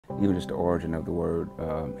even just the origin of the word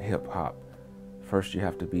hip hop. First, you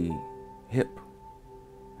have to be hip,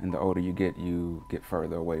 and the older you get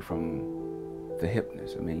further away from the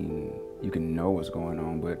hipness. I mean, you can know what's going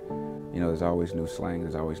on, but you know, there's always new slang,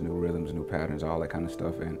 there's always new rhythms, new patterns, all that kind of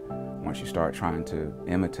stuff. And once you start trying to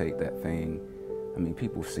imitate that thing, I mean,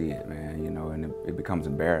 people see it, man, you know, and it becomes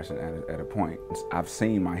embarrassing at a point. I've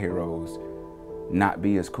seen my heroes not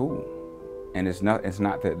be as cool. And it's not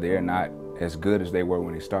that they're not as good as they were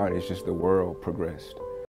when they started, it's just the world progressed.